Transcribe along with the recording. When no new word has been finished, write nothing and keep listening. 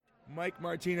Mike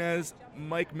Martinez,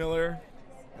 Mike Miller,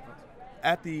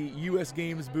 at the U.S.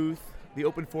 Games booth, the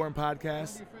Open Forum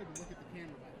podcast. Don't be afraid to look at the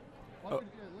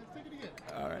camera. Let's take it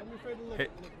again. All right. Don't be afraid to look. Hey.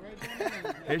 Look right down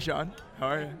there. Hey, Sean. How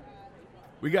are you?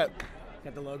 We got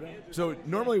the logo? So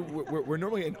normally we're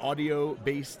normally an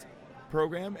audio-based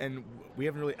program, and we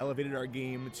haven't really elevated our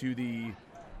game to the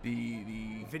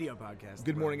video podcast.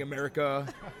 Good Morning America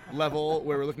level,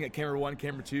 where we're looking at camera one,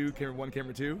 camera two, camera one,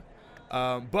 camera two.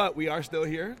 But we are still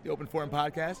here, the Open Forum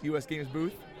podcast, U.S. Games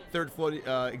booth, third floor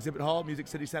exhibit hall, Music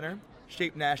City Center,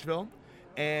 SHAPE Nashville.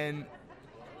 And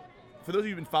for those of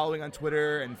you who've been following on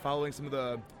Twitter and following some of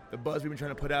the buzz we've been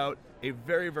trying to put out, a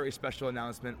very, very special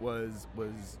announcement was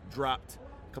dropped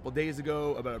a couple days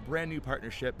ago about a brand new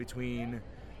partnership between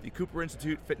the Cooper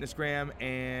Institute, Fitnessgram,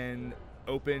 and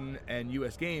Open and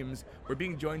U.S. Games. We're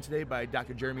being joined today by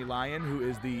Dr. Jeremy Lyon, who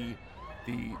is the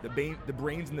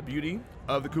brains and the beauty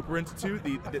of the Cooper Institute,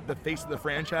 the face of the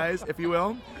franchise, if you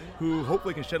will, who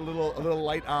hopefully can shed a little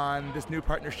light on this new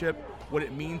partnership, what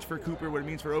it means for Cooper, what it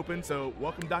means for Open. So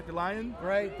welcome, Dr. Lyon.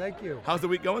 Great, thank you. How's the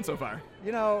week going so far?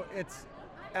 You know, it's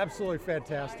absolutely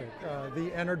fantastic.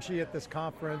 The energy at this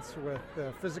conference with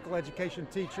physical education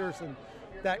teachers and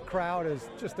that crowd is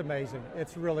just amazing.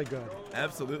 It's really good.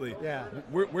 Absolutely. Yeah.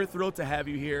 We're thrilled to have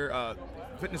you here.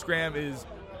 Fitnessgram is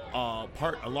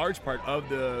a large part of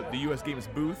the U.S. Games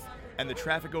booth, and the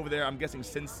traffic over there, I'm guessing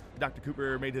since Dr.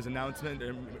 Cooper made his announcement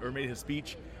or made his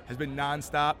speech, has been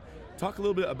nonstop. Talk a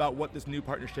little bit about what this new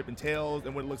partnership entails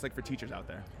and what it looks like for teachers out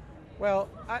there. Well,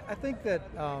 I think that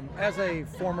as a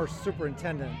former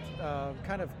superintendent,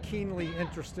 kind of keenly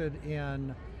interested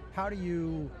in how do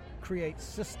you create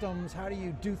systems, how do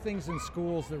you do things in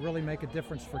schools that really make a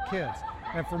difference for kids.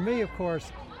 And for me, of course,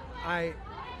 I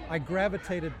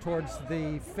gravitated towards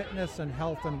the fitness and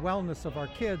health and wellness of our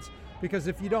kids, because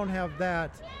if you don't have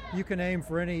that, you can aim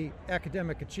for any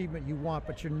academic achievement you want,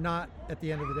 but you're not, at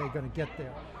the end of the day, going to get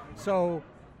there. So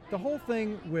the whole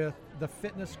thing with the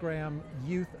Fitnessgram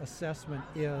youth assessment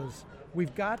is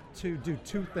we've got to do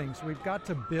two things. We've got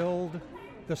to build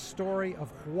the story of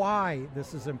why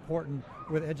this is important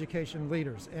with education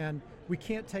leaders. And we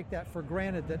can't take that for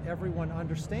granted that everyone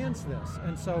understands this.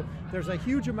 And so there's a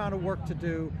huge amount of work to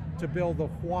do to build the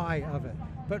why of it.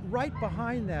 But right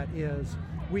behind that is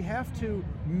we have to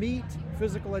meet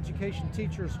physical education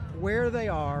teachers where they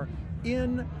are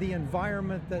in the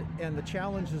environment and the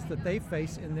challenges that they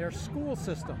face in their school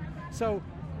system. So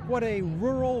what a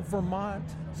rural Vermont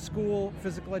school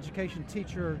physical education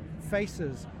teacher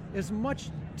faces is much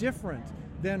different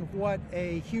than what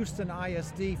a Houston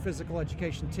ISD physical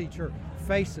education teacher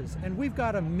faces. And we've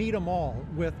got to meet them all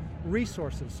with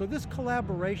resources. So this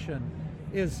collaboration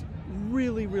is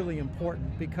really, really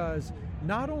important, because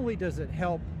not only does it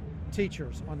help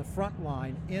teachers on the front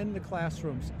line in the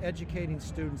classrooms educating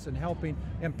students and helping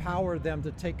empower them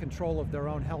to take control of their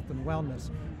own health and wellness,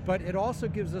 but it also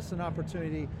gives us an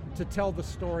opportunity to tell the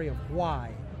story of why.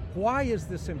 Why is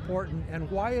this important, and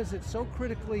why is it so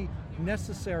critically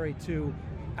necessary to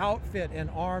outfit and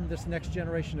arm this next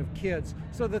generation of kids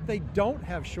so that they don't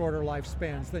have shorter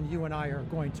lifespans than you and I are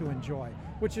going to enjoy,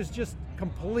 which is just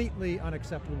completely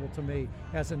unacceptable to me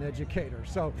as an educator.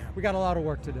 So we got a lot of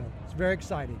work to do. It's very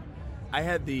exciting. I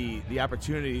had the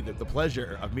opportunity, the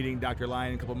pleasure of meeting Dr.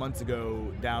 Lyon a couple months ago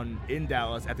down in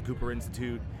Dallas at the Cooper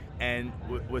Institute, and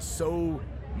was so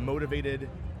motivated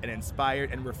and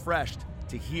inspired and refreshed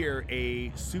to hear a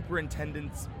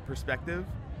superintendent's perspective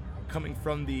coming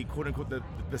from the quote-unquote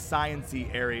the science-y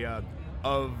area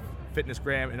of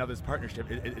Fitnessgram and of this partnership.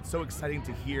 It's so exciting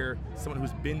to hear someone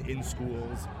who's been in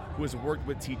schools, who has worked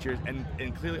with teachers,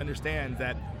 and clearly understands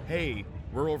that, hey,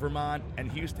 rural Vermont and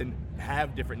Houston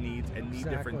have different needs and need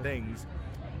different things.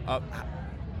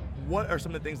 What are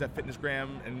some of the things that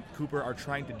Fitnessgram and Cooper are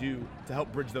trying to do to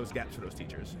help bridge those gaps for those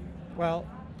teachers? Well,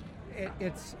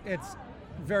 it's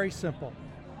very simple.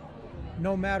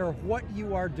 No matter what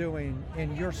you are doing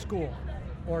in your school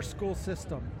or school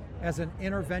system as an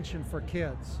intervention for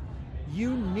kids,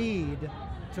 you need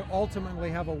to ultimately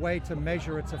have a way to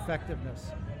measure its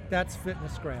effectiveness. That's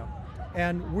Fitnessgram.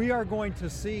 And we are going to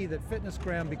see that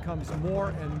Fitnessgram becomes more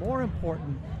and more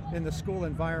important in the school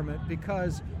environment,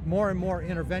 because more and more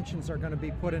interventions are going to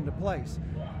be put into place.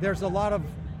 There's a lot of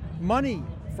money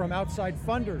from outside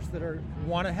funders that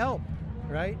want to help,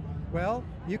 right? Well,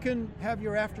 you can have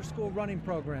your after-school running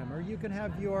program, or you can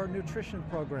have your nutrition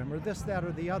program, or this, that,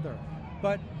 or the other.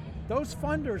 But those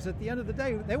funders, at the end of the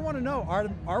day, they want to know,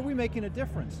 are we making a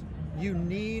difference? You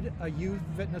need a youth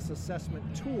fitness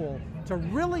assessment tool to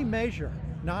really measure,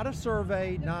 not a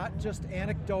survey, not just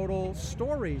anecdotal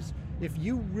stories. if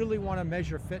you really want to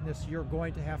measure fitness, you're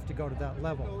going to have to go to that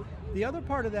level. The other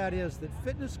part of that is that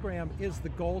FitnessGram is the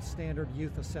gold standard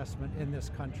youth assessment in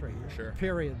this country. Sure.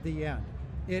 Period, the end.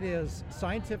 It is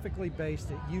scientifically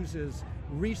based, it uses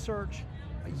research,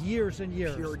 years and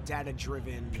years. Pure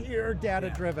data-driven. Pure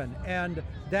data-driven, and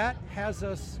that has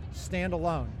us stand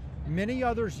alone. Many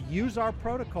others use our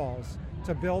protocols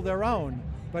to build their own,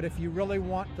 but if you really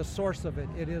want the source of it,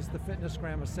 it is the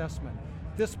FitnessGram assessment.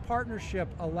 This partnership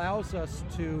allows us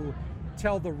to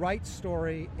tell the right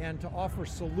story and to offer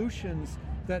solutions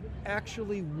that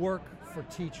actually work for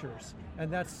teachers,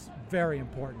 and that's very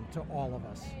important to all of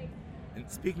us. And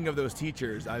speaking of those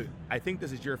teachers, I think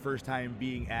this is your first time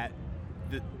being at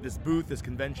this booth, this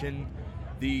convention.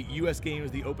 The U.S.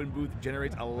 Games, the open booth,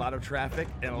 generates a lot of traffic,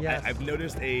 and Yes. I've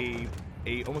noticed a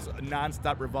almost a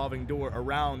non-stop revolving door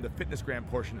around the FitnessGram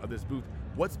portion of this booth.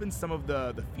 What's been some of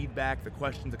the feedback, the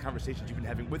questions, the conversations you've been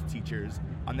having with teachers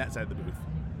on that side of the booth?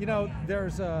 You know,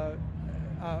 there's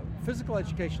physical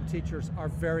education teachers are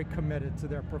very committed to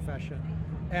their profession,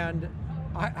 and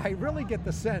I really get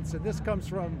the sense, and this comes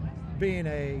from being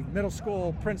a middle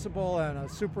school principal and a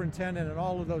superintendent and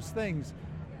all of those things,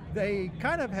 they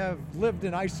kind of have lived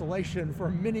in isolation for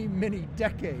many, many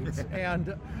decades,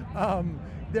 and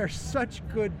they're such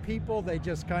good people, they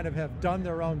just kind of have done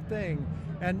their own thing.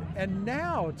 And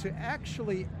now to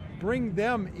actually bring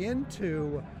them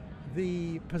into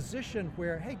the position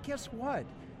where, hey, guess what?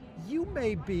 You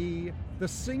may be the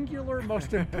singular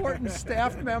most important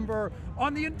staff member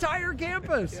on the entire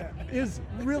campus is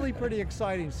really pretty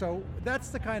exciting. So that's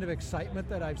the kind of excitement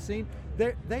that I've seen.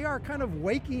 They are kind of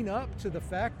waking up to the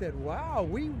fact that, wow,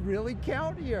 we really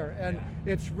count here. And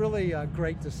it's really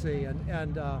great to see.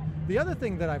 And the other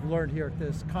thing that I've learned here at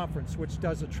this conference, which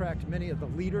does attract many of the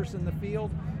leaders in the field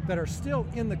that are still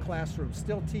in the classroom,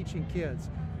 still teaching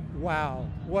kids, wow,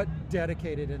 what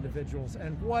dedicated individuals,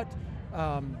 and what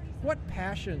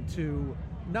passion to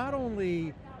not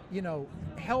only, you know,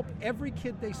 help every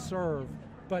kid they serve,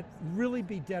 but really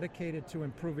be dedicated to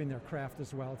improving their craft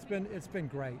as well. It's been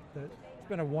great. It's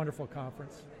been a wonderful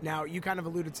conference. Now, you kind of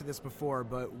alluded to this before,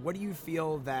 but what do you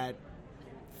feel that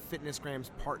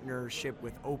FitnessGram's partnership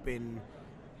with Open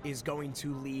is going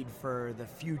to lead for the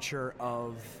future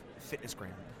of FitnessGram?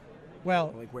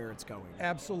 Well, like where it's going.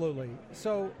 Absolutely.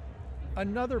 So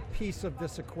another piece of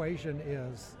this equation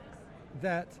is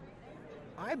that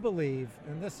I believe,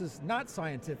 and this is not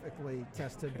scientifically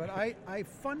tested, but I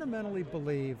fundamentally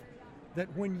believe that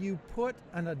when you put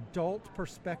an adult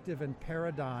perspective and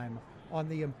paradigm on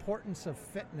the importance of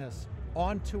fitness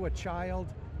onto a child,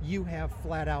 you have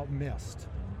flat out missed.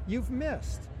 You've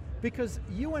missed. Because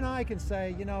you and I can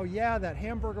say, you know, yeah, that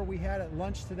hamburger we had at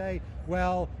lunch today,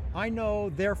 well, I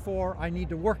know, therefore, I need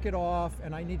to work it off,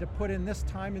 and I need to put in this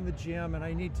time in the gym, and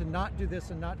I need to not do this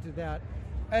and not do that.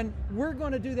 And we're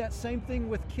going to do that same thing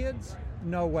with kids?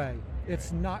 No way.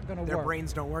 It's not going to work. Their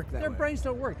brains don't work that way. Their brains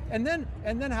don't work. And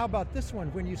then how about this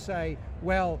one, when you say,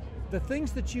 well, the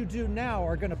things that you do now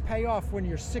are going to pay off when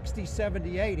you're 60,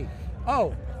 70, 80.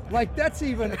 Oh, like that's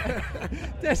even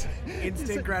that's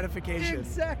instant gratification.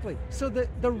 Exactly. So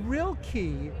the real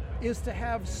key is to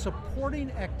have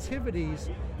supporting activities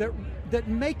that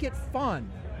make it fun,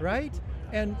 right?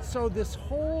 And so this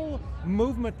whole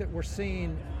movement that we're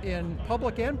seeing in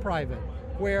public and private,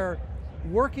 where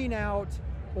working out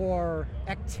or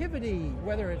activity,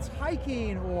 whether it's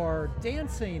hiking or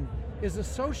dancing, is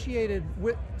associated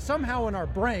with somehow in our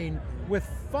brain with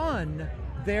fun,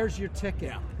 there's your ticket.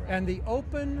 Yeah. And the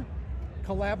open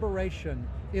collaboration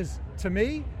is, to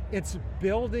me, it's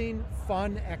building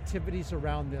fun activities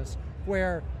around this,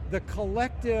 where the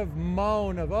collective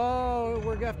moan of, oh,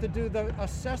 we're going to have to do the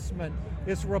assessment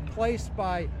is replaced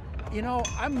by, you know,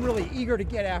 I'm really eager to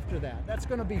get after that. That's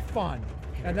going to be fun.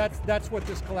 And that's what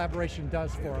this collaboration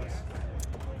does for us.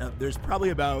 Now, there's probably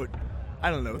about,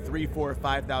 3,000, 4,000,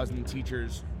 5,000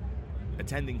 teachers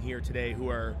attending here today who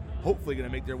are hopefully going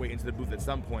to make their way into the booth at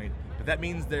some point. But that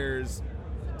means there's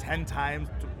 10 times,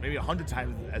 maybe 100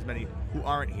 times as many who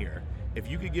aren't here. If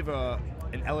you could give an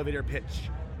elevator pitch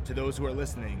to those who are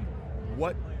listening,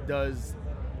 what does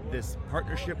this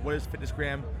partnership, what does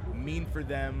FitnessGram mean for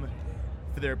them,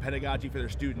 for their pedagogy, for their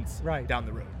students down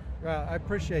the road? I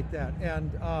appreciate that.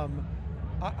 And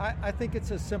I think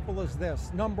it's as simple as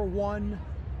this. Number one,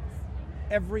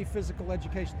 every physical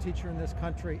education teacher in this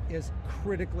country is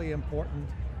critically important.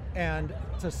 And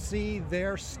to see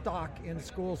their stock in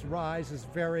schools rise is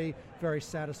very, very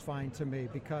satisfying to me,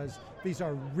 because these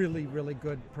are really, really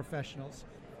good professionals.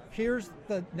 Here's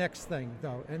the next thing,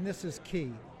 though, and this is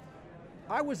key.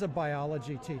 I was a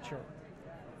biology teacher.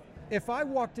 If I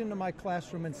walked into my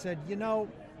classroom and said, you know,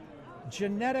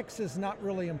 genetics is not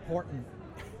really important.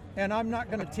 And I'm not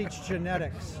going to teach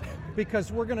genetics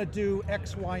because we're going to do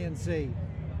X, Y, and Z.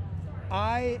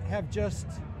 I have just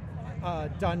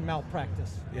done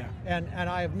malpractice. Yeah. And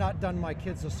I have not done my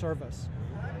kids a service.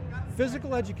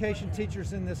 Physical education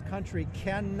teachers in this country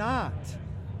cannot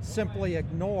simply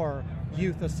ignore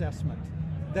youth assessment.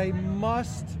 They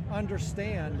must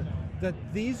understand that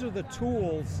these are the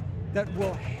tools that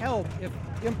will help, if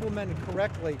implemented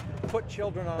correctly, put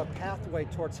children on a pathway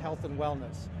towards health and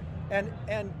wellness.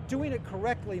 And doing it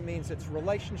correctly means it's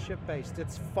relationship-based,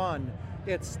 it's fun,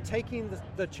 it's taking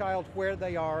the child where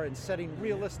they are and setting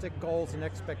realistic goals and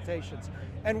expectations.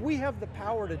 And we have the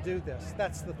power to do this,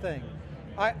 that's the thing.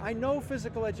 I know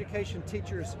physical education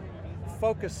teachers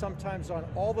focus sometimes on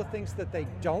all the things that they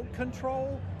don't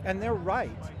control, and they're right.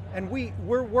 And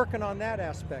we're working on that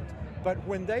aspect. But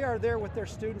when they are there with their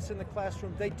students in the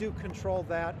classroom, they do control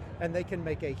that, and they can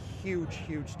make a huge,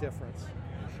 huge difference.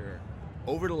 Sure.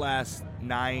 Over the last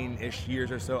 9-ish years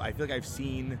or so, I feel like I've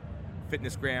seen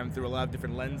FitnessGram through a lot of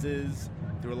different lenses,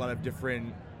 through a lot of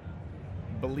different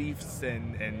beliefs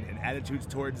and attitudes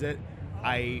towards it.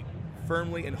 I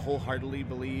firmly and wholeheartedly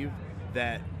believe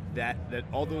that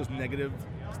all those negative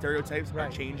stereotypes are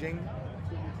changing.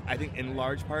 I think in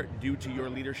large part due to your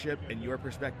leadership and your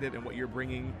perspective and what you're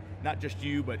bringing, not just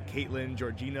you, but Caitlin,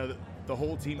 Georgina, the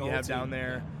whole team you have down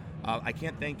there. I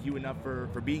can't thank you enough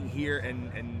for being here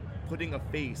and putting a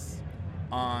face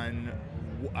on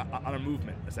a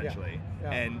movement, essentially,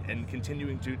 and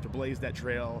continuing to blaze that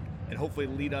trail and hopefully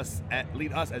lead us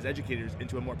as educators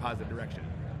into a more positive direction.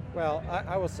 Well,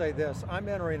 I will say this, I'm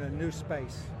entering a new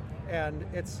space, and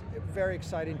it's very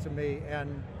exciting to me,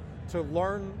 and to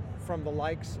learn from the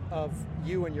likes of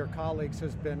you and your colleagues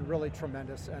has been really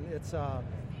tremendous, and it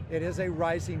is a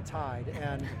rising tide,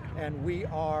 and we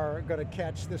are going to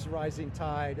catch this rising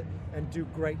tide and do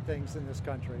great things in this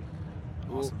country.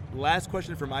 Awesome. Last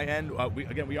question from my end.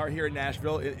 We are here in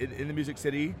Nashville, in the Music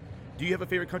City. Do you have a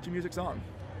favorite country music song?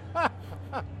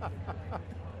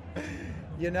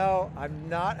 You know, I'm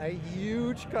not a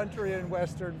huge country and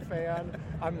western fan.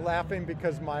 I'm laughing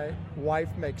because my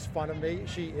wife makes fun of me.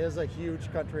 She is a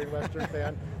huge country and western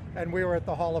fan, and we were at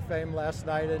the Hall of Fame last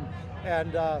night,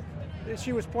 and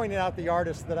she was pointing out the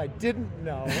artists that I didn't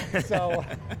know. So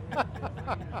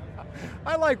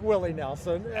I like Willie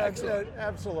Nelson. Excellent.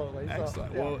 Absolutely.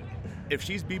 Excellent. So, yeah. Well, if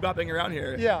she's bebopping around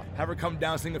here, have her come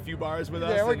down, sing a few bars with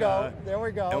us. There we go. There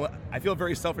we go. And I feel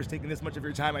very selfish taking this much of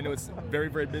your time. I know it's very,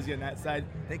 very busy on that side.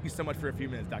 Thank you so much for a few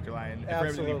minutes, Dr. Lyon, and for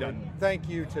everything you've done. Thank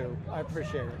you, too. I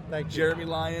appreciate it. Thank you. Jeremy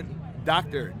Lyon,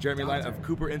 Dr. Jeremy Lyon of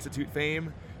Cooper Institute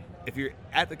fame. If you're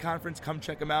at the conference, come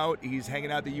check him out. He's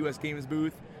hanging out at the U.S. Games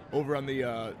booth over on the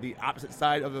opposite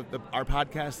side of our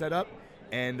podcast setup,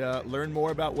 and learn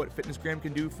more about what FitnessGram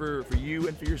can do for you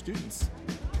and for your students.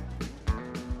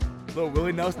 Little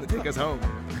Willie Nelson to take us home.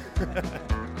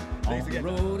 Thanks again.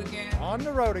 On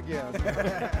the road again.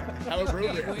 That was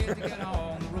really good.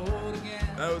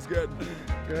 That was good.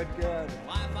 Good.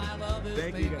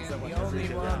 Thank you again so much.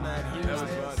 Appreciate it.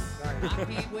 That was fun.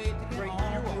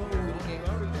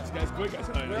 This guy's quick.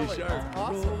 He's sharp.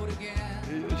 Awesome.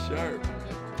 He's sharp.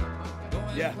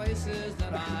 Yeah.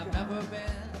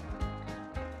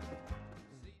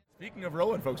 Speaking of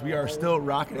rolling, folks, we are still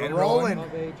rocking and rolling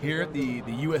here at the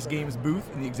U.S. Games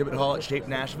booth in the exhibit hall at SHAPE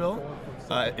Nashville.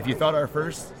 If you thought our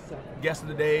first guest of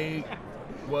the day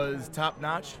was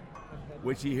top-notch,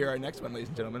 wait till you hear our next one, ladies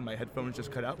and gentlemen. My headphones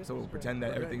just cut out, so we'll pretend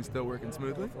that everything's still working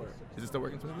smoothly. Is it still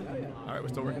working smoothly? All right, we're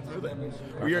still working smoothly.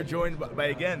 We are joined by,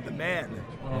 again, the man,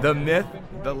 the myth,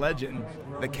 the legend,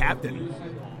 the captain,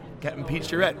 Captain Pete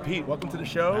Charrette. Pete, welcome to the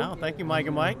show. Wow, thank you, Mike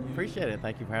and Mike. Appreciate it.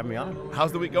 Thank you for having me on.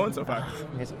 How's the week going so far?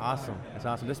 It's awesome. It's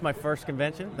awesome. This is my first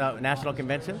convention, national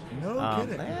convention. No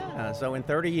kidding. Yeah. So in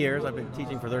 30 years, I've been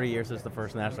teaching for 30 years. This is the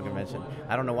first national convention.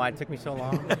 I don't know why it took me so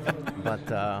long,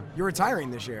 but you're retiring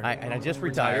this year. I just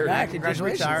retired. I actually just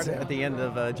retired at the end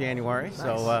of January. Nice.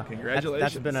 So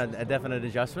Congratulations. that's been a definite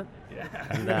adjustment. Yeah.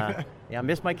 And, I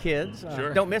miss my kids.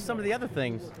 Sure. Don't miss some of the other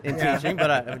things in teaching,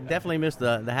 but I definitely miss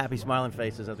the happy, smiling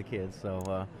faces of the kids.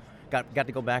 So got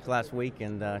to go back last week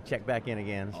and check back in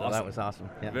again. So Awesome. that was awesome.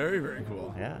 Yeah. Very, very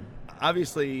cool. Yeah.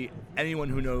 Obviously, anyone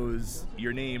who knows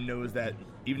your name knows that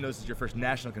even though this is your first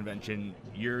national convention,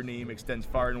 your name extends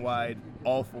far and wide,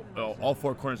 all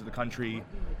four corners of the country.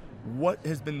 What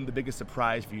has been the biggest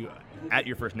surprise for you at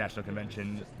your first national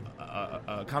convention,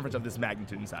 a conference of this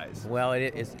magnitude and size? Well,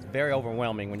 it's very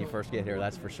overwhelming when you first get here,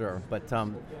 that's for sure. But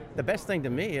the best thing to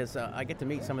me is I get to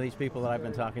meet some of these people that I've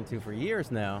been talking to for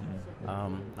years now,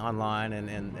 online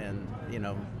and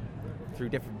through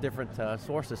different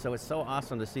sources. So it's so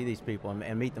awesome to see these people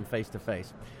and meet them face to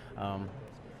face.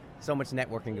 So much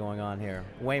networking going on here,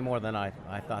 way more than I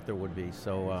thought there would be.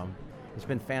 So it's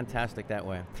been fantastic that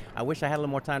way. I wish I had a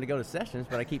little more time to go to sessions,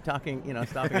 but I keep talking,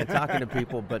 stopping and talking to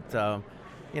people. But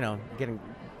getting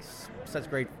such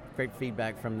great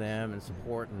feedback from them and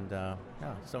support, and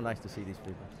it's so nice to see these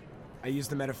people. I use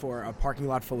the metaphor a parking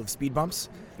lot full of speed bumps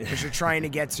because you're trying to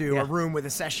get to a room with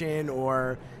a session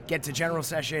or get to general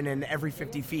session, and every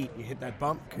 50 feet you hit that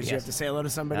bump because you have to say hello to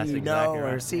somebody That's you exactly know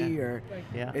right. or see.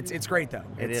 Yeah. It's great though.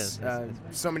 It it's, is.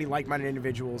 So many like-minded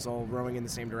individuals all rowing in the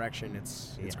same direction.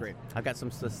 It's great. I've got some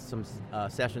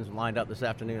sessions lined up this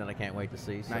afternoon that I can't wait to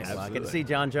see. So Nice. I get to see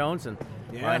John Jones and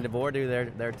Ryan DeVore do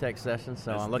their tech session.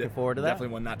 So I'm looking forward to that.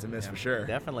 Definitely one not to miss for sure.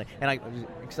 Definitely. And it was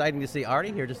exciting to see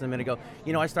Artie here just a minute ago.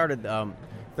 I started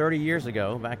 30 years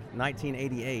ago, back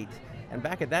 1988, and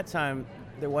back at that time,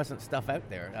 there wasn't stuff out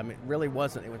there. I mean, it really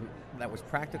wasn't. That was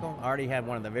practical. Artie had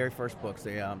one of the very first books,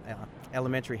 the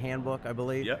elementary handbook, I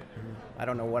believe. Yep. I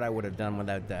don't know what I would have done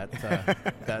without that.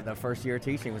 The first year of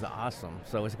teaching was awesome.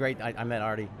 So it's great. I met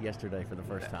Artie yesterday for the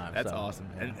first time. That's awesome.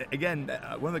 Yeah. And again,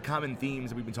 one of the common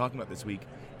themes that we've been talking about this week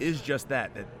is just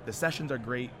that the sessions are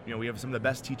great. We have some of the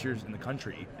best teachers in the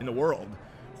country, in the world,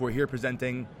 who are here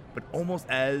presenting, but almost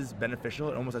as beneficial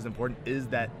and almost as important is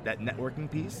that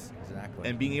networking piece. Exactly.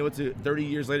 And being able to, 30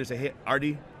 years later, say, hey,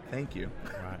 Artie, thank you.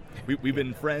 Right. We've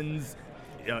been friends.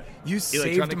 You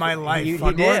saved my life You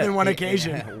on more did. than one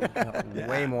occasion.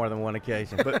 Way more than one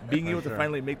occasion. But being able to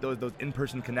finally make those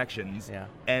in-person connections. Yeah.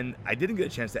 And I didn't get a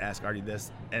chance to ask Artie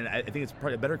this, and I think it's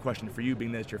probably a better question for you,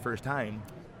 being that it's your first time.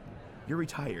 You're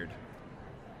retired.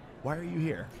 Why are you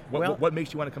here? What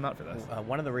makes you want to come out for this?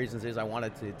 One of the reasons is I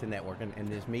wanted to network and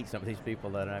just meet some of these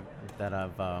people that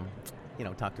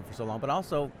I've talked to for so long. But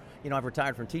also, I've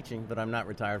retired from teaching, but I'm not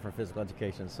retired from physical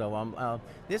education. So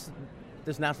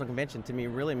this national convention to me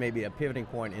really may be a pivoting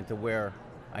point into where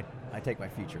I take my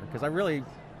future, because I really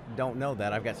don't know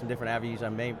that. I've got some different avenues I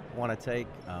may want to take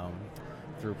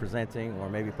through presenting or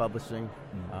maybe publishing.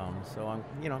 So I'm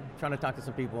trying to talk to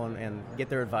some people and get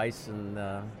their advice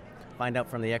and find out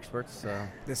from the experts.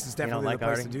 This is definitely the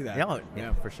place Artie. to do that.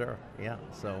 Yeah, for sure. Yeah,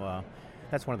 so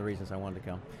that's one of the reasons I wanted to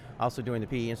come. Also doing the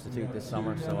PE Institute this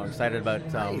summer, so I'm excited about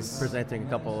presenting a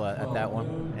couple at that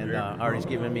one. And Artie's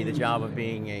given me the job of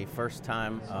being a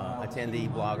first-time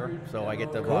attendee blogger, so I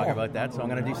get to blog about that. So I'm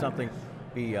going to do something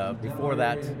before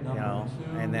that,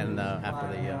 and then after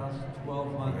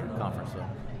the conference. So.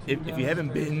 If you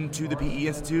haven't been to the PE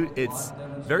Institute, it's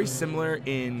very similar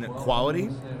in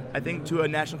quality, I think, to a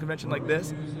national convention like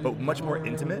this, but much more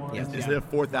intimate. Yes. Instead of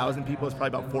 4,000 people, it's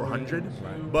probably about 400.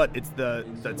 Right. But it's the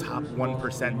top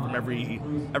 1% from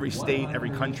every state,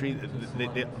 every country,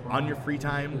 they, on your free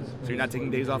time, so you're not taking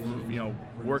days off,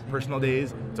 work, personal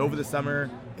days. It's over the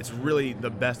summer. It's really the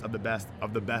best of the best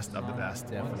of the best of the best.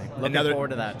 Definitely. Looking forward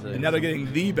to that too. And now they're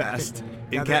getting the best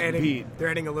in Cat and Pete. They're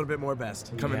adding a little bit more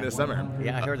best coming this summer.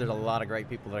 Yeah, I heard there's a lot of great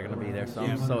people that are going to be there, so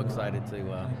I'm so excited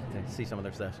to see some of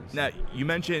their sessions. Now, you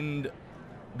mentioned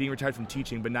being retired from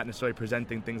teaching, but not necessarily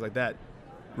presenting, things like that.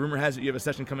 Rumor has it you have a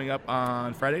session coming up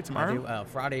on Friday, tomorrow? I do,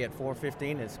 Friday at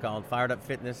 4:15. It's called Fired Up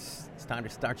Fitness. It's time to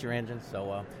start your engine.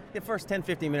 So the first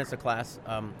 10-15 minutes of class,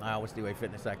 I always do a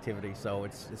fitness activity. So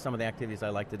it's some of the activities I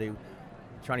like to do.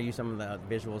 Trying to use some of the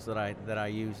visuals that I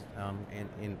use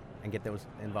and get those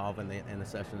involved in the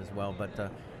session as well.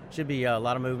 But should be a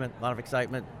lot of movement, a lot of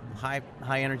excitement, high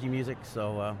energy music.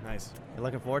 So nice.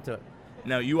 Looking forward to it.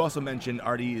 Now, you also mentioned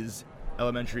Artie's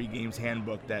elementary games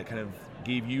handbook that kind of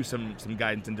gave you some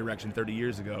guidance and direction 30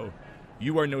 years ago.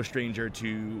 You are no stranger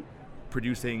to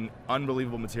producing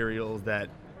unbelievable materials that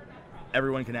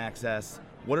everyone can access.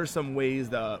 What are some ways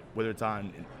whether it's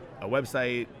on a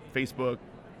website, Facebook,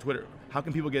 Twitter, how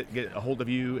can people get a hold of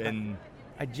you? And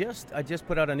I just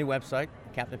put out a new website,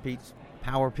 Captain Pete's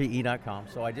PowerPE.com.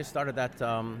 So I just started that,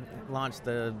 launched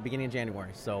the beginning of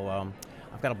January. So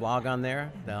I've got a blog on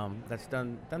there that's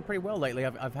done pretty well lately.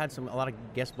 I've had a lot of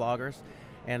guest bloggers,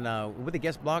 and with the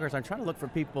guest bloggers, I'm trying to look for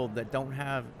people that don't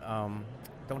have an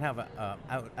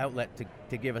outlet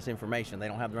to give us information. They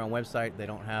don't have their own website. They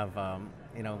don't have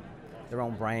their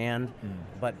own brand,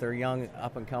 but they're young,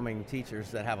 up-and-coming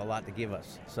teachers that have a lot to give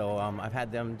us. So I've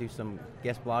had them do some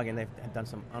guest blogging. They've done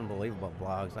some unbelievable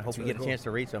blogs. I hope you get a chance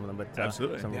to read some of them, but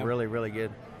some really, really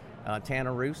good.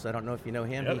 Tanner Roos, I don't know if you know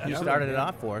him. He started it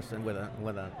off for us and with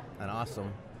an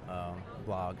awesome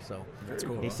blog. So that's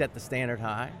cool. He set the standard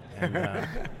high. And,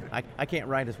 I can't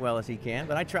write as well as he can,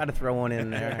 but I try to throw one in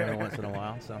there every once in a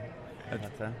while. So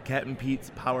That's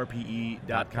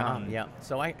CaptainPetesPowerPE.com. Yeah.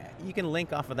 So you can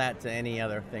link off of that to any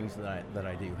other things that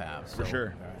I do have. For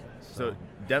sure. All right, So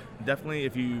definitely,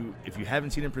 if you haven't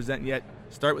seen him present yet,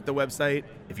 start with the website.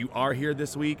 If you are here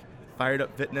this week, Fired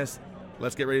Up Fitness,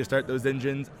 let's get ready to start those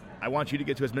engines. I want you to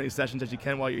get to as many sessions as you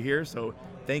can while you're here. So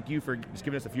thank you for just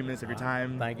giving us a few minutes of your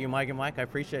time. Thank you, Mike and Mike. I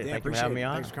appreciate it. Yeah, Thank you for having me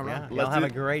on. Thanks for coming on. Y'all have a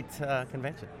great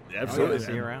convention. Absolutely.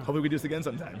 See you around. Hopefully we do this again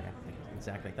sometime. Yeah,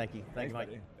 exactly. Thank you. Thank you, Mike.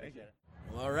 buddy. Appreciate it.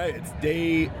 Well, all right, it's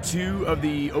day 2 of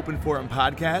the Open Forum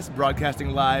podcast, broadcasting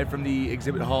live from the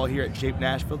exhibit hall here at SHAPE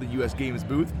Nashville, the U.S. Games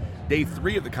booth. Day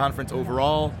 3 of the conference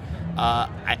overall.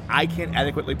 I can't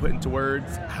adequately put into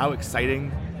words how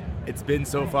exciting it's been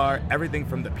so far. Everything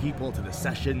from the people to the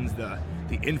sessions, the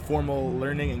informal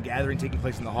learning and gathering taking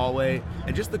place in the hallway,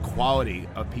 and just the quality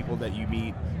of people that you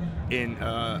meet in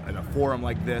a forum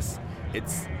like this.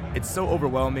 It's so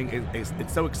overwhelming.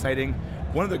 It's so exciting.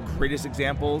 One of the greatest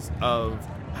examples of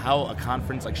how a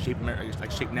conference like SHAPE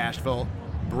Nashville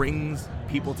brings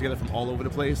people together from all over the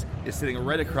place is sitting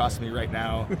right across from me right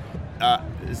now.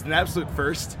 It's an absolute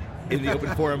first in the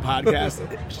Open Forum podcast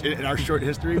in our short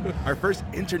history. Our first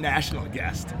international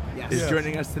guest is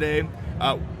joining us today.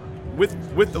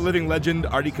 With the living legend,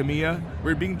 Artie Kamiya.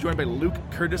 We're being joined by Luke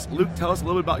Curtis. Luke, tell us a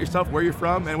little bit about yourself, where you're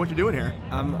from, and what you're doing here.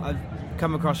 I've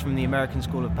come across from the American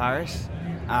School of Paris,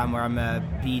 where I'm a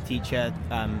PE teacher,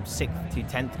 6th to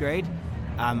 10th grade.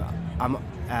 I'm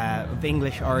of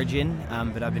English origin,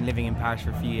 but I've been living in Paris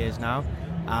for a few years now.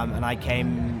 And I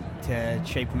came to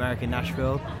SHAPE America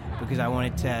Nashville because I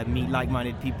wanted to meet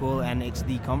like-minded people, and it's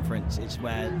the conference. It's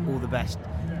where all the best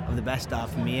of the best are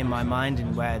for me in my mind,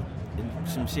 and where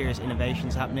some serious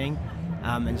innovations happening,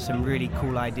 and some really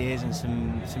cool ideas and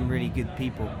some really good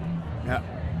people. Yeah,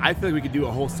 I feel like we could do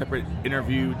a whole separate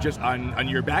interview just on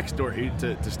your backstory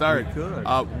to start.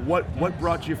 What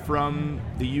brought you from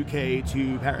the UK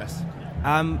to Paris?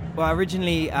 Well,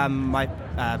 originally my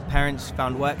parents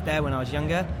found work there when I was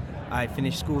younger. I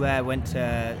finished school there, went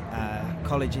to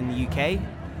college in the UK,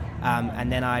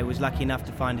 and then I was lucky enough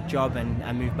to find a job and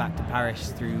moved back to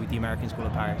Paris through the American School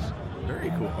of Paris.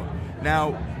 Very cool.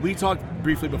 Now, we talked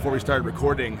briefly before we started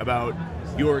recording about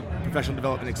your professional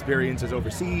development experiences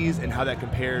overseas and how that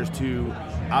compares to,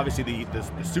 obviously, the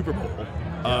Super Bowl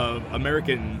of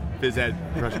American phys ed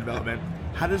professional development.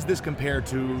 How does this compare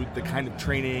to the kind of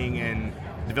training and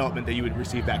development that you would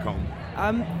receive back home?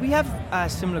 We have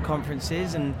similar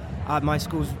conferences, and my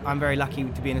schools, I'm very lucky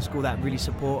to be in a school that really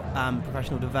support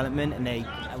professional development, and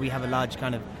we have a large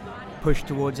kind of push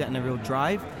towards it and a real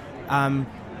drive.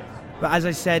 But as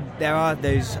I said, there are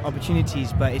those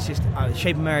opportunities, but it's just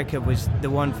SHAPE America was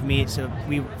the one for me.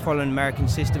 We follow an American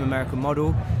system, American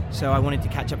model, so I wanted to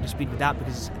catch up to speed with that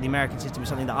because the American system is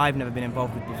something that I've never been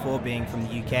involved with before, being from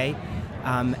the UK.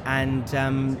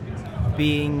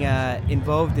 Being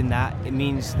involved in that, it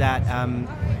means that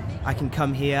I can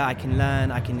come here, I can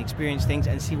learn, I can experience things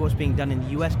and see what's being done in the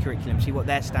US curriculum, see what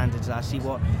their standards are, see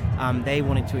what they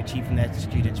wanted to achieve from their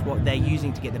students, what they're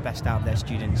using to get the best out of their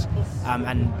students.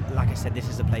 And like I said, this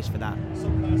is the place for that.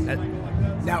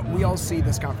 Now, we all see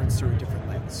this conference through a different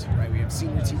lens, right? We have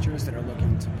senior teachers that are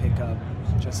looking to pick up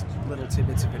just little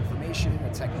tidbits of information,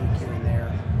 a technique here and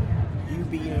there. You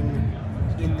being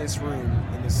in this room,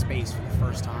 in this space for the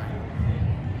first time,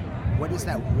 what is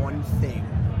that one thing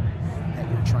that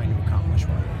you're trying to accomplish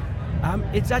for you?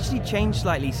 It's actually changed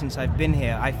slightly since I've been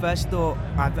here. I first thought,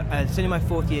 it's only my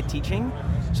 4th year teaching,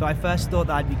 so I first thought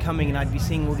that I'd be coming and I'd be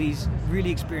seeing all these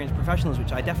really experienced professionals,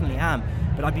 which I definitely am,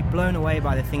 but I'd be blown away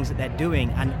by the things that they're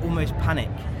doing and almost panic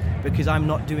because I'm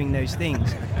not doing those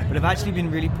things. But I've actually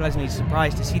been really pleasantly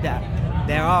surprised to see that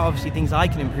there are obviously things I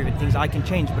can improve and things I can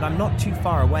change, but I'm not too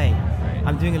far away.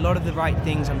 I'm doing a lot of the right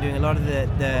things, I'm doing a lot of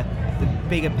the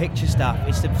bigger picture stuff.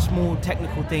 It's the small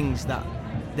technical things that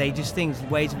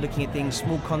ways of looking at things,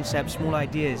 small concepts, small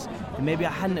ideas that maybe I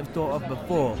hadn't have thought of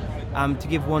before. To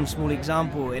give one small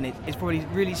example, and it's probably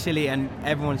really silly and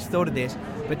everyone's thought of this,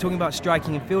 but talking about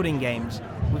striking and fielding games,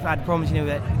 we've had problems,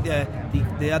 that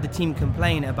the other team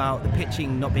complain about the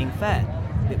pitching not being fair.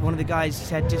 One of the guys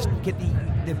said, just get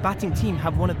the batting team,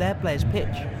 have one of their players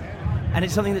pitch. And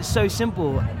it's something that's so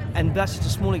simple, and that's just a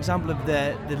small example of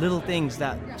the little things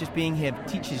that just being here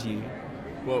teaches you.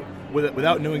 Well,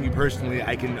 without knowing you personally,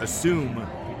 I can assume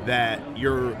that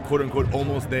you're quote-unquote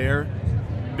almost there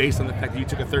based on the fact that you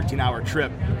took a 13-hour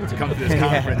trip to come to this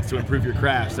conference to improve your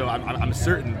craft. So I'm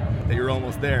certain that you're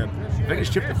almost there. If I can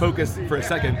shift the focus for a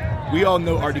second, we all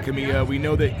know Artie Kamiya. We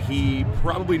know that he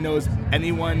probably knows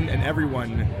anyone and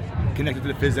everyone connected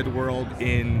to the phys ed world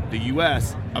in the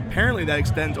U.S. Apparently that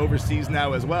extends overseas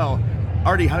now as well.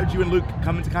 Artie, how did you and Luke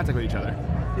come into contact with each other?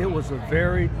 It was a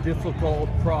very difficult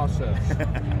process.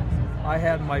 I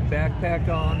had my backpack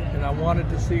on, and I wanted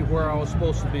to see where I was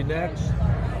supposed to be next.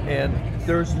 And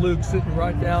there's Luke sitting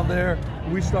right down there.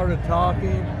 We started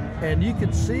talking, and you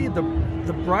could see the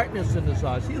brightness in his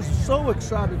eyes. He was so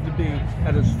excited to be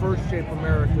at his first Shape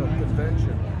America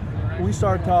convention. We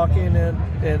started talking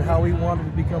and how he wanted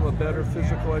to become a better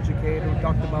physical educator. We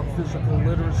talked about physical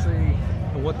literacy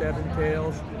and what that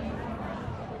entails.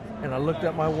 And I looked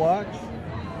at my watch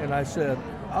and I said,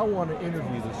 I want to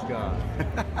interview this guy.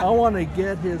 I want to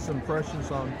get his impressions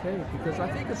on tape because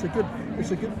I think it's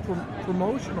a good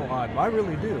promotional item. I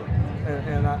really do.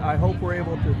 And I hope we're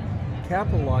able to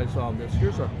capitalize on this.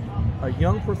 Here's a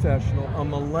young professional, a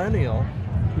millennial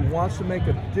who wants to make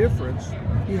a difference.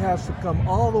 He has to come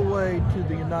all the way to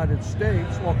the United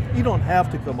States. Well, you don't have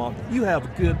to come on. You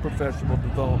have good professional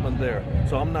development there.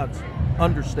 So I'm not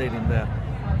understating that.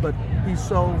 But he's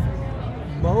so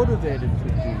motivated to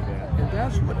do that. And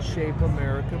that's what Shape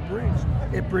America brings.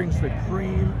 It brings the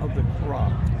cream of the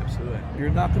crop. Absolutely.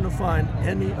 You're not going to find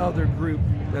any other group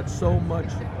that's so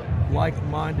much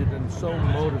like-minded and so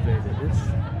motivated.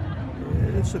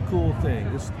 It's a cool thing.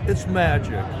 It's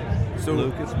magic. So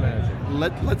Luke, it's magic.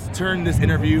 Let's turn this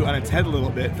interview on its head a little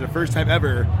bit. For the first time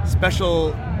ever,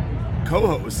 special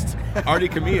co-host Artie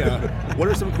Kamiya. What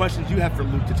are some questions you have for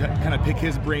Luke to kind of pick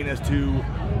his brain as to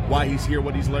why he's here,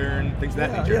 what he's learned, things of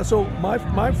that nature? Yeah. So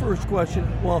my first question,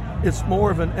 well, it's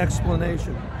more of an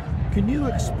explanation. Can you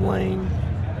explain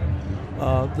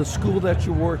the school that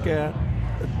you work at,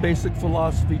 the basic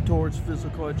philosophy towards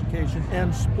physical education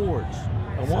and sports?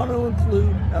 I want to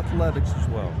include athletics as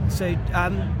well. So,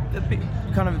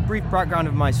 kind of a brief background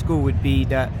of my school would be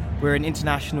that we're an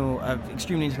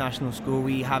extremely international school.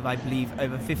 We have, I believe,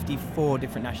 over 54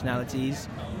 different nationalities.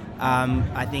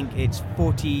 I think it's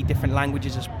 40 different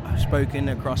languages are spoken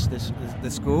across the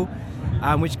school,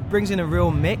 which brings in a real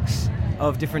mix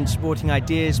of different sporting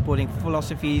ideas, sporting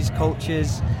philosophies,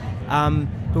 cultures.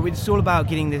 But it's all about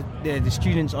getting the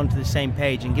students onto the same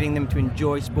page and getting them to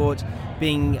enjoy sports,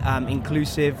 being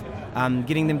inclusive,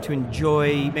 getting them to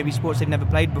enjoy maybe sports they've never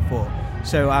played before.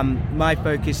 So my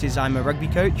focus is I'm a rugby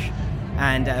coach,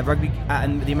 and rugby at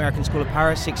the American School of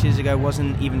Paris 6 years ago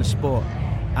wasn't even a sport.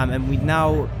 And we've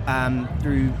now,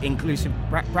 through inclusive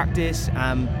practice,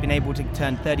 been able to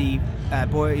turn 30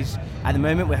 boys. At the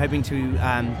moment, we're hoping to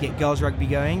get girls rugby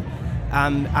going.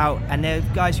 Out, and they're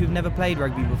guys who've never played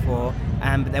rugby before,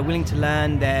 but they're willing to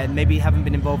learn. They maybe haven't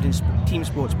been involved in team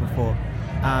sports before,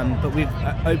 but we've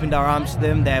opened our arms to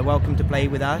them. They're welcome to play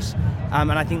with us,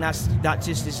 and I think that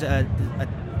just is the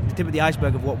tip of the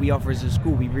iceberg of what we offer as a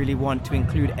school. We really want to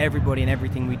include everybody in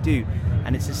everything we do,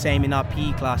 and it's the same in our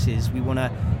PE classes. We want to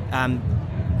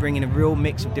bring in a real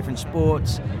mix of different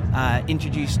sports,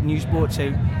 introduce new sports.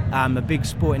 So a big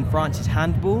sport in France is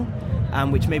handball.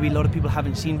 Which maybe a lot of people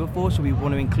haven't seen before, so we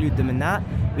want to include them in that.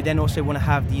 We then also want to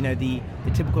have the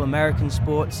typical American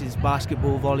sports is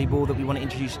basketball, volleyball, that we want to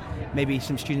introduce maybe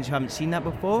some students who haven't seen that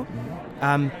before.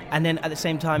 And then at the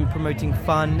same time promoting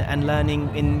fun and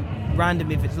learning in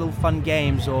random, if it's little fun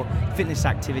games or fitness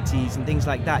activities and things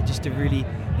like that, just to really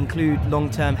include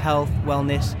long-term health,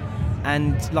 wellness,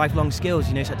 and lifelong skills,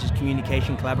 such as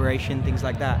communication, collaboration, things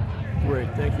like that. Great,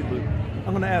 thank you, Luke.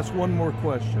 I'm going to ask one more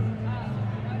question.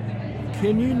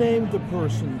 Can you name the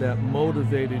person that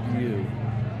motivated you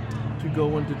to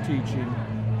go into teaching,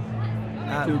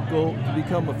 to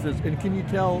become a physician? And can you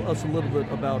tell us a little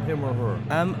bit about him or her?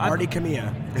 Artie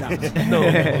Kamiya. No.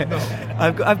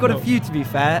 I've got a few, to be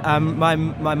fair. My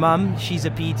mum, she's a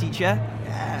PE teacher,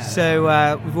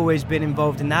 so we've always been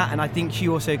involved in that, and I think she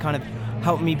also kind of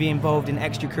helped me be involved in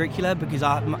extracurricular because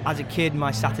as a kid,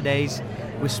 my Saturdays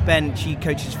were spent. She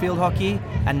coaches field hockey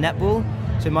and netball.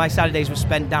 So my Saturdays were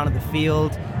spent down at the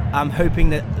field, hoping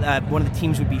that one of the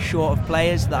teams would be short of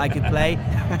players that I could play.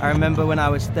 I remember when I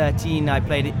was 13, I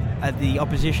played at the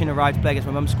opposition arrived to play against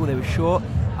my mum's school. They were short.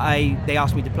 They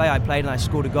asked me to play. I played and I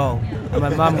scored a goal. And my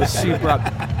mum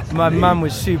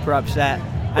was super upset.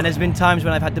 And there's been times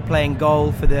when I've had to play in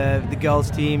goal for the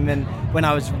girls team, and when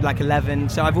I was like 11.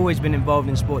 So I've always been involved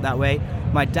in sport that way.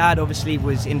 My dad obviously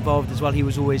was involved as well. He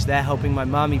was always there helping my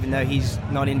mum, even though he's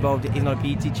not involved. He's not a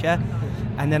PE teacher.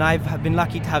 And then I've been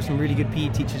lucky to have some really good PE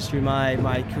teachers through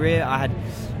my career. I had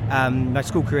my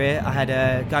school career. I had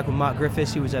a guy called Mark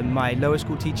Griffiths, who was my lower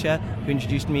school teacher, who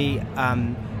introduced me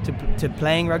to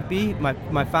playing rugby.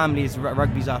 My family is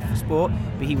rugby's our sport,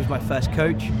 but he was my first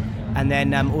coach. And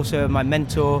then also my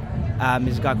mentor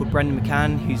is a guy called Brendan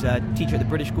McCann, who's a teacher at the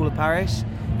British School of Paris.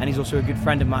 and he's also a good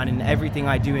friend of mine. And everything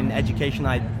I do in education,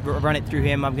 I run it through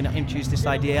him. I'm going to introduce this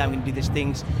idea. I'm going to do these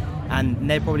things, and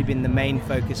they've probably been the main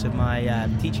focus of my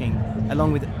teaching,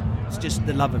 along with just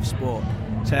the love of sport.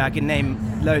 So I can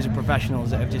name loads of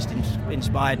professionals that have just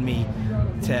inspired me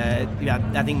to.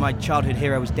 I think my childhood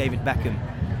hero was David Beckham,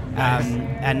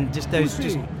 and just those.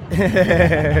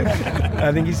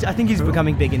 I think he's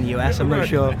becoming big in the US. I'm not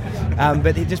sure,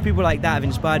 but just people like that have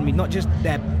inspired me. Not just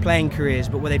their playing careers,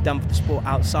 but what they've done for the sport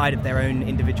outside of their own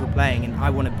individual playing. And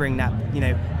I want to bring that,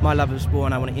 my love of sport,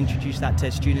 and I want to introduce that to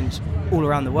students all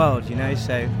around the world.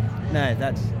 So. No, I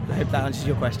hope that answers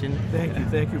your question.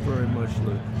 Thank you very much,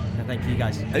 Luke. No, thank you,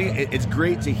 guys. I think it's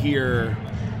great to hear.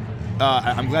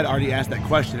 I'm glad Artie asked that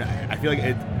question. I feel like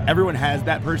everyone has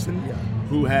that person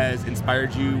who has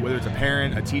inspired you, whether it's a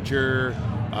parent, a teacher,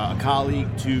 a colleague,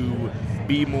 to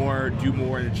be more, do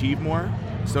more, and achieve more.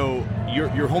 So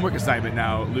your homework assignment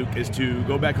now, Luke, is to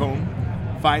go back home,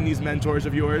 find these mentors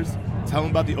of yours, tell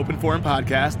them about the Open Forum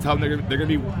podcast. Tell them they're going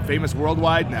to be famous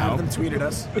worldwide now. Have them tweet at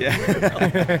us. Yeah.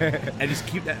 And just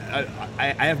keep that.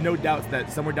 I have no doubts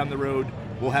that somewhere down the road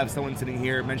we'll have someone sitting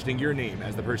here mentioning your name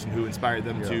as the person who inspired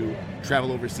them to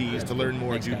travel overseas, to learn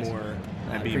more, do more,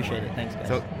 and be more. Appreciate it. Thanks, guys.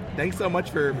 So thanks so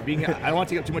much for being here. I don't want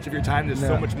to take up too much of your time. There's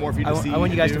so much more for you to see. I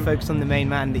want you guys to focus on the main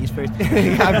man that you're supposed to.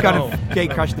 I've kind of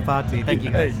gate crushed the party. Thank you,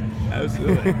 guys.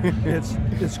 Absolutely.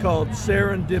 It's called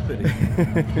serendipity.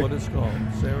 That's what it's called,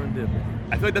 serendipity.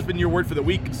 I feel like that's been your word for the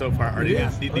week so far, Artie. It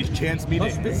is. These chance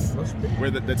meetings Must be.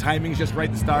 where the timing's just right,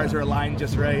 the stars are aligned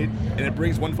just right, and it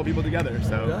brings wonderful people together.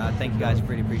 So Thank you, guys.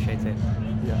 Really appreciate it.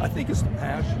 Yeah, I think it's the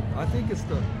passion. I think it's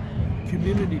the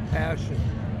community passion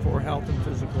for health and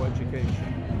physical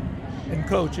education and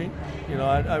coaching.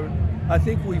 I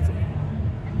think we've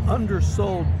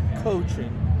undersold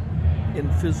coaching in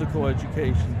physical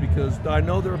education, because I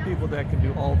know there are people that can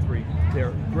do all three.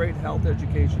 They're great health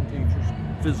education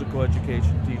teachers, physical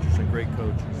education teachers, and great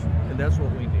coaches, and that's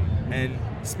what we need. And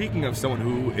speaking of someone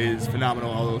who is phenomenal,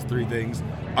 all those three things,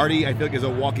 Artie, I feel like, is a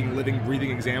walking, living,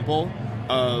 breathing example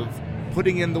of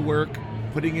putting in the work,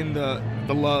 putting in the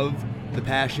love, the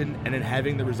passion, and then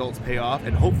having the results pay off.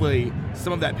 And hopefully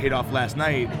some of that paid off last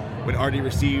night when Artie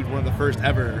received one of the first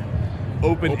ever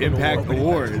Open Impact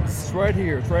Awards. It's right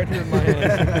here in my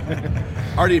hand.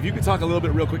 Artie, if you could talk a little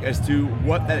bit real quick as to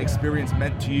what that experience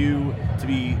meant to you, to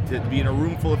be in a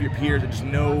room full of your peers and just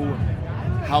know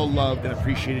how loved and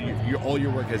appreciated all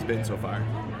your work has been so far.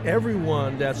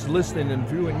 Everyone that's listening and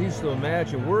viewing needs to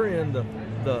imagine we're in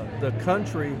the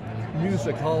Country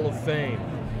Music Hall of Fame.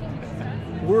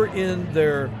 We're in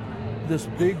this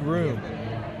big room,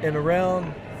 and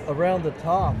around the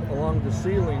top, along the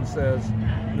ceiling, says,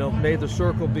 "May the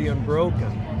circle be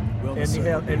unbroken." And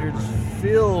it's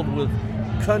filled with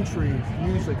country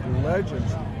music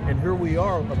legends. And here we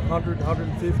are, 100,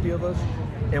 150 of us,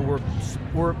 and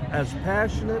we're as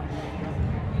passionate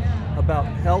about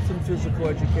health and physical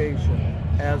education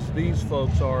as these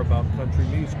folks are about country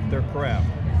music, their craft.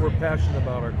 We're passionate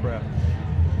about our craft.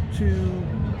 To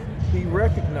be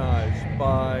recognized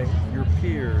by your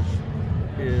peers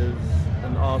is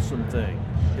an awesome thing.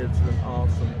 It's an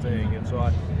awesome thing, and so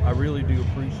I really do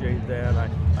appreciate that.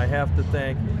 I have to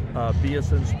thank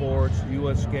BSN Sports,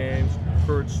 US Games,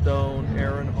 Kurt Stone,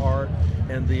 Aaron Hart,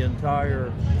 and the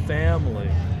entire family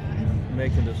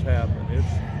making this happen.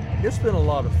 It's been a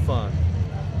lot of fun.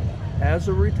 As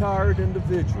a retired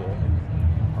individual,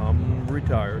 I'm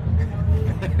retired,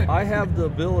 I have the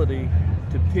ability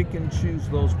to pick and choose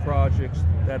those projects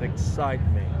that excite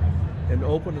me. And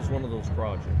Open is one of those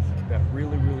projects that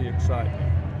really, really excite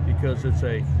me, because it's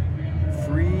a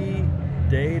free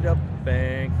data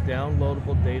bank,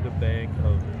 downloadable data bank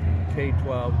of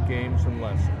K-12 games and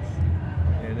lessons.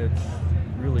 And it's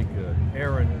really good.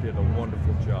 Aaron did a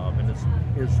wonderful job, and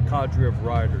his cadre of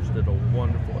writers did a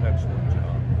wonderful, excellent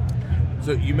job.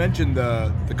 So you mentioned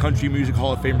the Country Music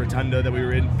Hall of Fame Rotunda that we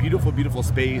were in. Beautiful, beautiful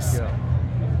space. Yeah.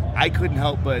 I couldn't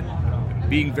help but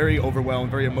being very overwhelmed,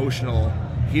 very emotional,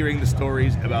 hearing the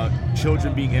stories about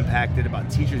children being impacted, about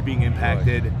teachers being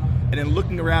impacted, and then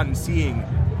looking around and seeing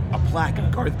a plaque of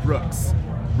Garth Brooks,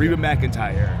 Reba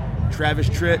McEntire, Travis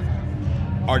Tritt,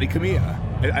 Artie Kamiya.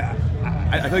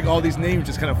 I feel like all these names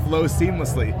just kind of flow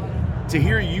seamlessly. To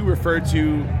hear you refer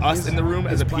to us in the room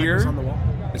as a peer, on the wall.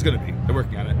 it's going to be. They're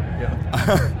working on it.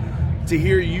 Yeah. To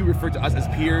hear you refer to us as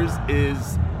peers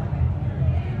is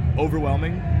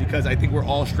overwhelming, because I think we're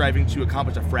all striving to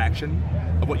accomplish a fraction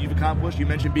of what you've accomplished. You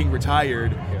mentioned being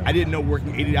retired. Yeah. I didn't know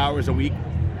working 80 hours a week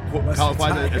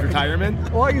qualifies as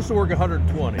retirement. Well, I used to work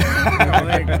 120.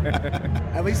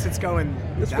 At least it's going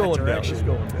It's that going direction.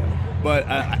 down. It's going down. But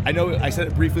I know I said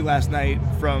it briefly last night,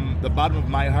 from the bottom of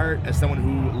my heart, as someone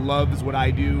who loves what I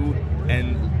do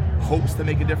and hopes to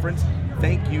make a difference,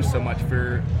 thank you so much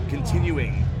for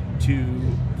continuing to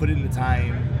put in the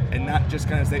time and not just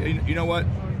kind of say, you know what,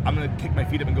 I'm going to kick my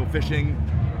feet up and go fishing.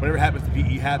 Whatever happens to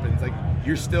PE happens. Like,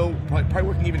 you're still probably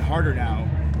working even harder now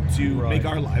to make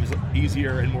our lives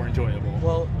easier and more enjoyable.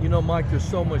 Well, you know, Mike, there's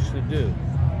so much to do.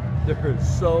 There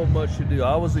is so much to do.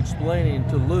 I was explaining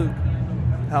to Luke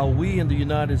how we in the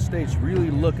United States really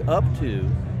look up to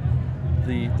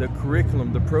the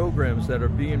curriculum, the programs that are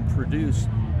being produced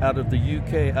out of the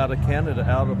UK, out of Canada,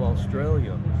 out of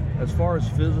Australia. As far as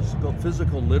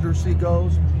physical literacy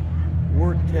goes,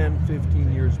 we're 10,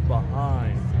 15 years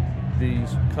behind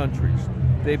these countries.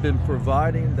 They've been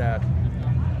providing that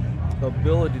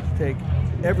ability to take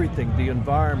everything, the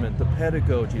environment, the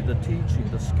pedagogy, the teaching,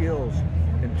 the skills,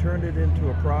 and turn it into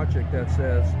a project that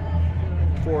says,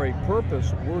 for a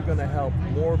purpose, we're going to help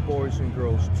more boys and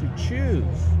girls to choose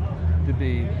to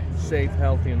be safe,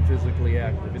 healthy, and physically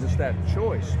active. And it's that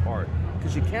choice part,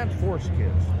 because you can't force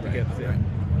kids to get fit. Right.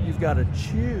 You've got to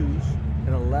choose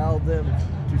and allow them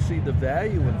to see the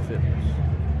value in fitness.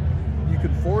 You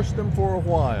can force them for a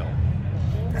while,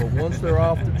 but once they're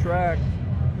off the track,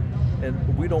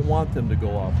 and we don't want them to go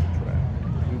off the track.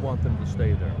 We want them to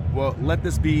stay there. Well, let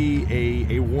this be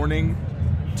a warning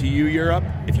to you, Europe.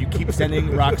 If you keep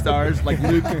sending rock stars like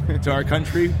Luke to our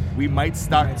country, we might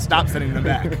stop sending them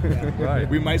back. Right.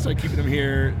 We might start keeping them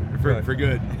here for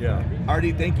good. Yeah.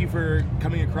 Artie, thank you for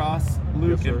coming across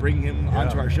Luke and bringing him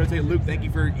onto our show today. Luke, thank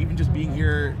you for even just being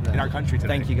here in our country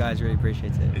today. Thank you guys, really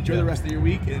appreciate it. Enjoy the rest of your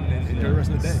week and enjoy the rest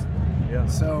of the day. Yeah.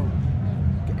 So,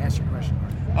 ask your question,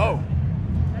 Artie. Oh,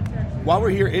 while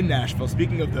we're here in Nashville,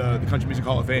 speaking of the Country Music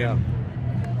Hall of Fame,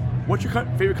 what's your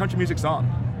favorite country music song?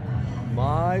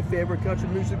 My favorite country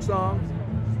music song,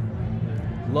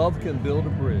 Love Can Build a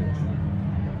Bridge.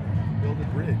 Build a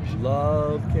bridge.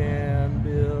 Love can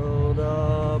build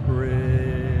a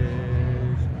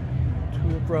bridge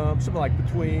from something like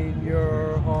between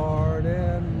your heart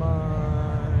and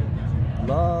mine.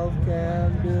 Love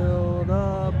can build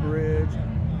a bridge.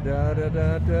 Da da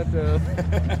da da da.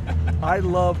 I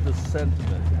love the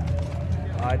sentiment.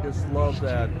 I just love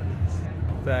that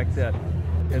fact that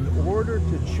in order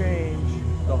to change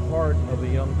the heart of a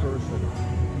young person,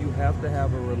 you have to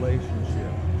have a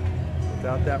relationship.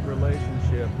 Without that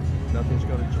relationship, nothing's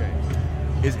going to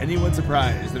change. Is anyone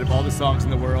surprised that of all the songs in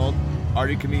the world,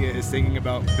 Artie Kamiya is singing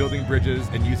about building bridges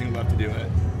and using love to do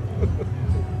it?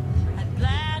 I'd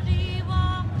gladly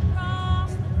walk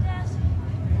across the desert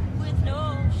with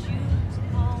no shoes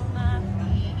on my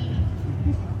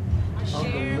feet. I'll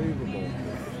share Unbelievable.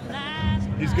 last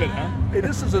He's good, huh? Hey,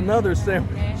 this is another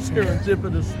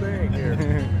serendipitous thing here.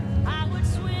 I would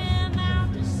swim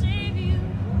out to save you.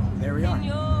 There we are.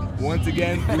 Once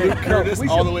again, Luke Curtis,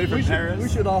 all the way from Paris. We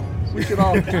should all.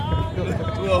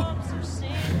 Well,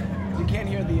 You can't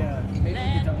hear the. Maybe we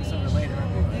can dub this over later.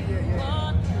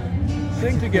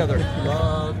 Sing together.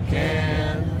 Love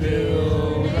can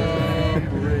build a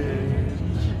bridge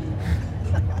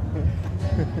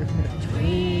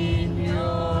between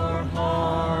your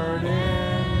heart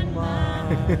and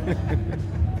mine.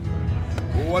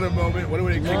 what a moment. What a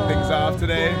way to kick things off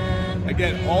today.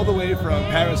 Again, all the way from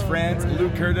Paris, France,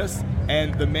 Luke Curtis,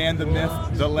 and the man, the myth,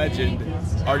 the legend,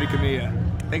 Artie Kamiya.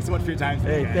 Thanks so much for your time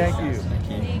today, Hey, guys.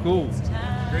 thank you. Cool.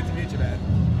 Great to meet you, man.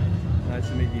 Nice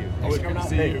to meet you. Always good to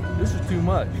see Hey, you. this is too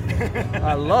much.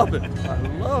 I love it. I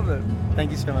love it.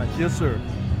 Thank you so much. Yes, sir.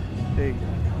 Hey,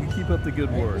 you keep up the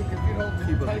good work. If you hold Keep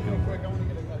it up the tight good real work. quick, I want to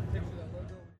get a